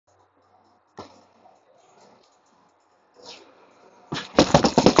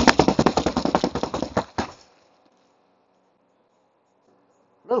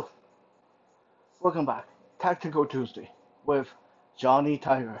Welcome back. Tactical Tuesday with Johnny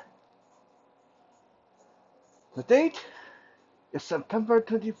Tiger. The date is September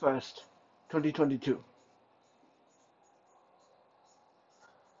 21st, 2022.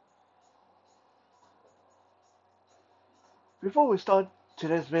 Before we start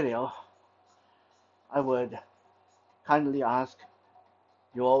today's video, I would kindly ask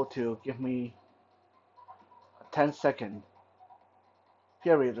you all to give me a 10-second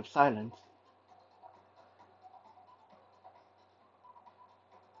period of silence.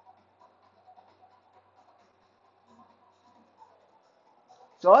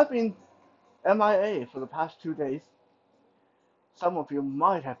 So I've been MIA for the past 2 days. Some of you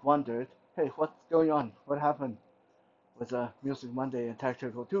might have wondered, hey, what's going on? What happened with Music Monday and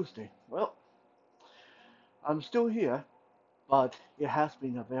Tactical Tuesday? Well, I'm still here, but it has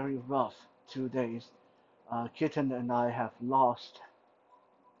been a very rough 2 days. Kitten and I have lost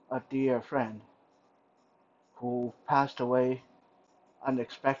a dear friend who passed away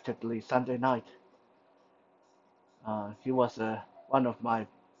unexpectedly Sunday night. He was one of my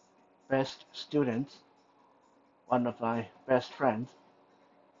best students, one of my best friends,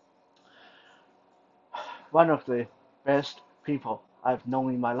 one of the best people I've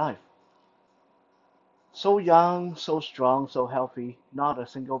known in my life. So young, so strong, so healthy, not a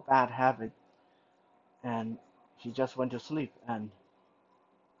single bad habit, and he just went to sleep and,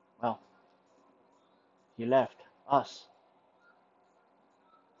 well, he left us.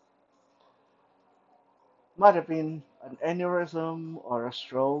 Might have been an aneurysm or a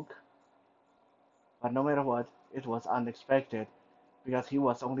stroke, but no matter what, it was unexpected because he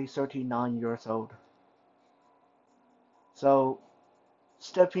was only 39 years old. So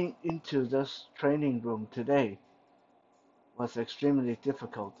stepping into this training room today was extremely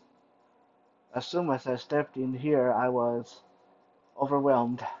difficult. As soon as I stepped in here, I was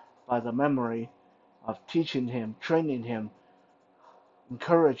overwhelmed by the memory of teaching him, training him,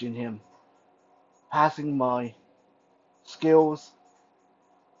 encouraging him, passing my skills,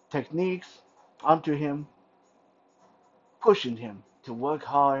 techniques onto him, pushing him to work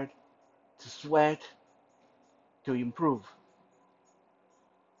hard, to sweat, to improve.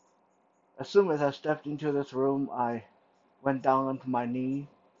 As soon as I stepped into this room, I went down onto my knee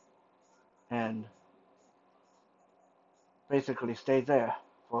and basically stayed there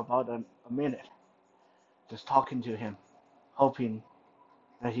for about a minute, just talking to him, hoping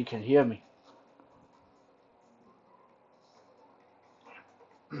that he can hear me.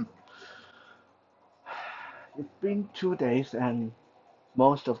 It's been 2 days and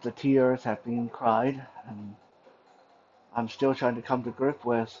most of the tears have been cried, and I'm still trying to come to grip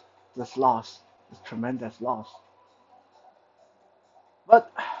with this loss, this tremendous loss.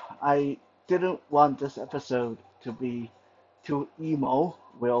 But I didn't want this episode to be too emo.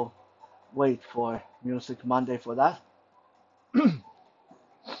 We'll wait for Music Monday for that.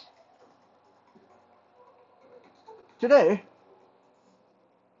 Today,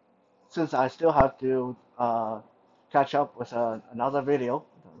 since I still have to catch up with another video,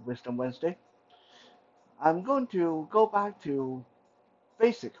 Wisdom Wednesday, I'm going to go back to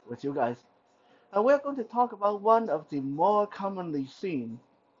basic with you guys. And we're going to talk about one of the more commonly seen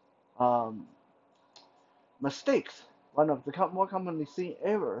um, mistakes, one of the more commonly seen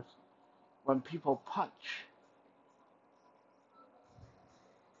errors when people punch.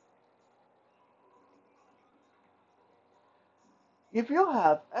 If you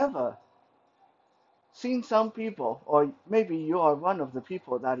have ever seen some people, or maybe you are one of the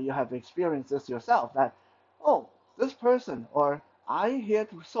people that you have experienced this yourself, that, oh, this person, or I hit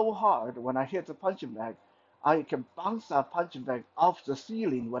so hard when I hit the punching bag, I can bounce that punching bag off the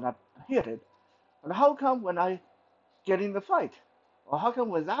ceiling when I hit it. And how come when I get in the fight, or how come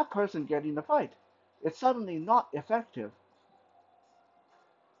when that person get in the fight, it's suddenly not effective?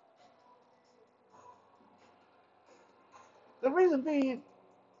 The reason being,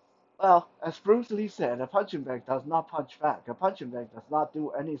 well, as Bruce Lee said, a punching bag does not punch back. A punching bag does not do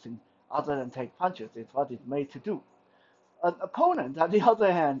anything other than take punches. It's what it's made to do. An opponent, on the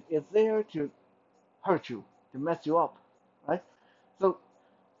other hand, is there to hurt you, to mess you up, right? So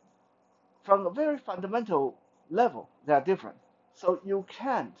from a very fundamental level, they are different. So you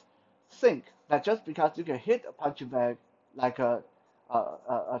can't think that just because you can hit a punching bag like a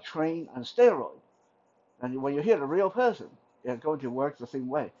train on steroid, and when you hit a real person, it's going to work the same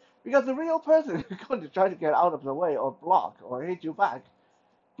way. Because the real person is going to try to get out of the way or block or hit you back.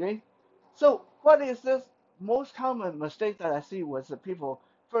 Okay? So what is this most common mistake that I see was the people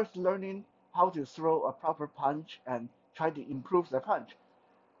first learning how to throw a proper punch and try to improve their punch.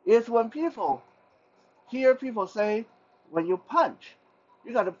 Is when people hear people say, when you punch,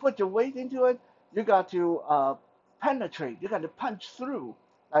 you got to put your weight into it, You got to penetrate. You got to punch through,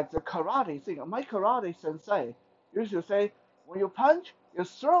 like the karate thing. My karate sensei used to say, when you punch, you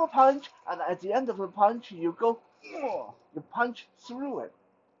throw a punch, and at the end of the punch, you go, "Ugh," you punch through it.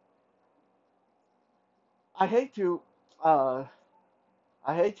 I hate to, uh,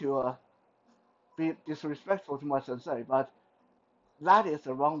 I hate to be disrespectful to my sensei, but that is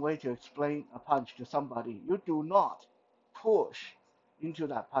the wrong way to explain a punch to somebody. You do not push into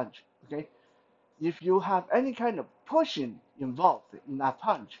that punch. Okay, if you have any kind of pushing involved in that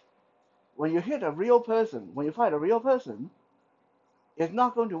punch, when you hit a real person, when you fight a real person, it's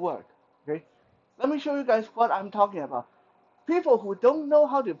not going to work. Okay, let me show you guys what I'm talking about. People who don't know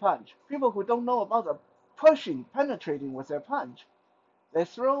how to punch, people who don't know about the pushing, penetrating with their punch, they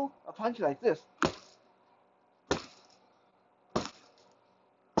throw a punch like this.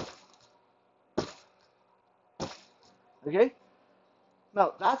 Okay,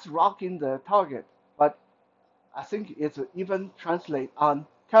 now that's rocking the target, but I think it's even translate on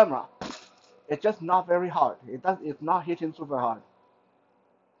camera. It's just not very hard. It's not hitting super hard.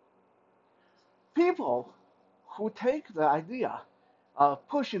 People who take the idea of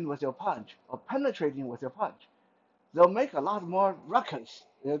pushing with your punch or penetrating with your punch, they'll make a lot more ruckus.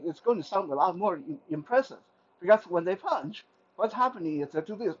 It's going to sound a lot more impressive because when they punch, what's happening is they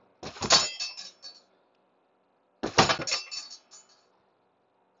do this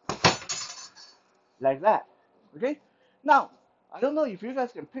like that. Okay? Now, I don't know if you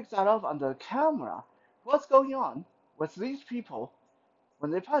guys can pick that up on the camera. What's going on with these people when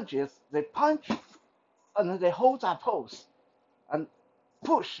they punch is they punch and then they hold that pose and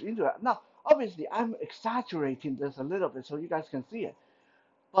push into it. Now, obviously, I'm exaggerating this a little bit so you guys can see it,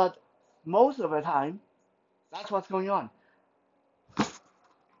 but most of the time, that's what's going on.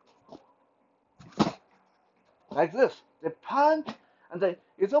 Like this, they punch, and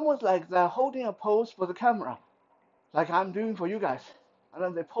it's almost like they're holding a pose for the camera, like I'm doing for you guys, and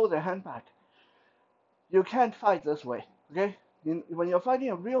then they pull their hand back. You can't fight this way, okay? When you're fighting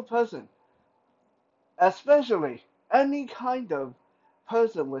a real person, especially any kind of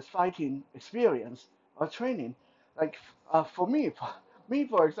person with fighting experience or training. Like for me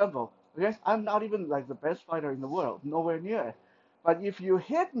for example, okay, I'm not even like the best fighter in the world, nowhere near. But if you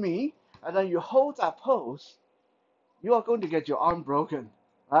hit me and then you hold that pose, you are going to get your arm broken,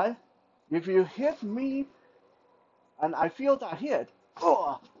 right? If you hit me and I feel that hit,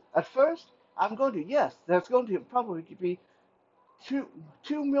 oh, at first I'm going to yes, there's going to probably be two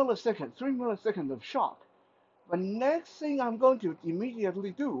 2 milliseconds, 3 milliseconds of shock. The next thing I'm going to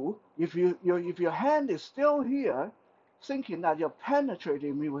immediately do, if your hand is still here, thinking that you're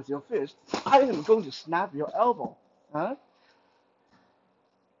penetrating me with your fist, I am going to snap your elbow. Huh?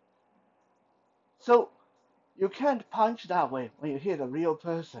 So you can't punch that way when you hit a real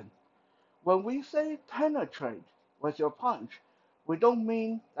person. When we say penetrate with your punch, we don't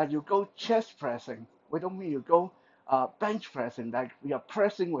mean that you go chest pressing. We don't mean you go bench pressing, like you are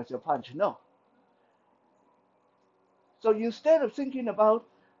pressing with your punch. No. So instead of thinking about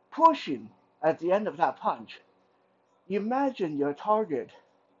pushing at the end of that punch, imagine your target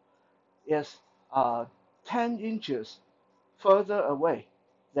is 10 inches further away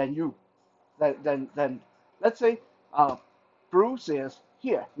than you. Than let's say Bruce is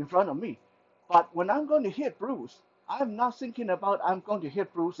here in front of me. But when I'm going to hit Bruce, I'm not thinking about I'm going to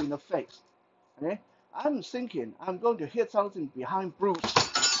hit Bruce in the face. Okay? I'm thinking I'm going to hit something behind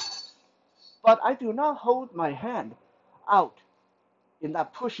Bruce. But I do not hold my hand out in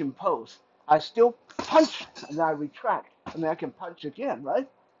that pushing pose. I still punch and then I retract and then I can punch again, right?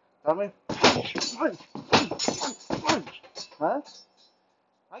 I mean, punch, punch, punch, punch. Huh?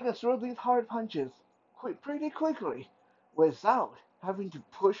 I can throw these hard punches pretty quickly without having to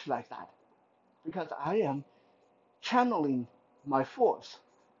push like that because I am channeling my force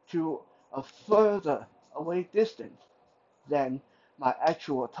to a further away distance than my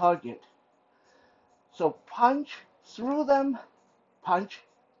actual target. So punch through them, punch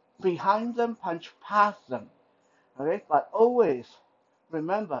behind them, punch past them. Okay, but always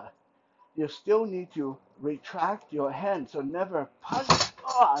remember you still need to retract your hand, so never punch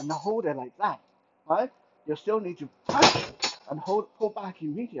and hold it like that, right? You still need to punch and pull back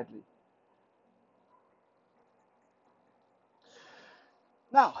immediately.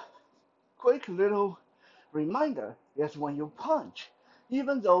 Now, quick little reminder is when you punch,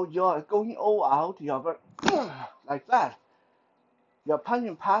 even though you're going all out, you're like that, you're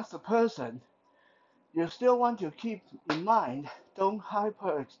punching past the person, you still want to keep in mind, don't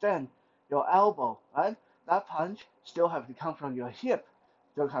hyperextend your elbow, right? That punch still have to come from your hip,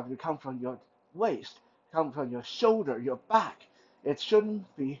 still have to come from your waist, come from your shoulder, your back. It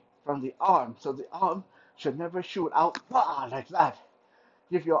shouldn't be from the arm. So the arm should never shoot out like that.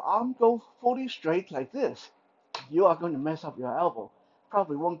 If your arm go fully straight like this, you are going to mess up your elbow.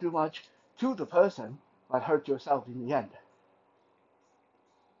 Probably won't do much to the person, but hurt yourself in the end.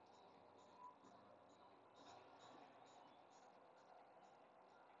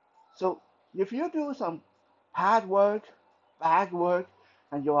 So if you do some pad work, bag work,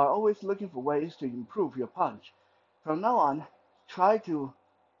 and you are always looking for ways to improve your punch, from now on, try to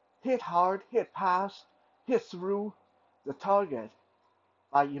hit hard, hit past, hit through the target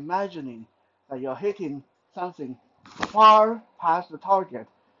by imagining that you're hitting something far past the target,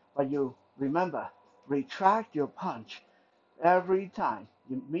 but you remember, retract your punch every time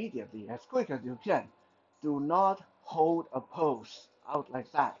immediately, as quick as you can. Do not hold a pose out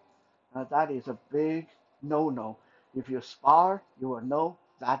like that. That is a big no-no. If you spar, you will know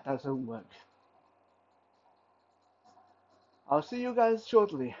that doesn't work. I'll see you guys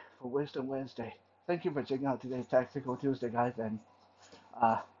shortly for Wisdom Wednesday. Thank you for checking out today's Tactical Tuesday, guys, and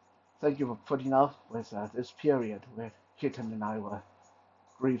uh, thank you for putting up with this period where Kitten and I were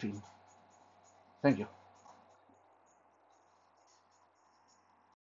grieving. Thank you.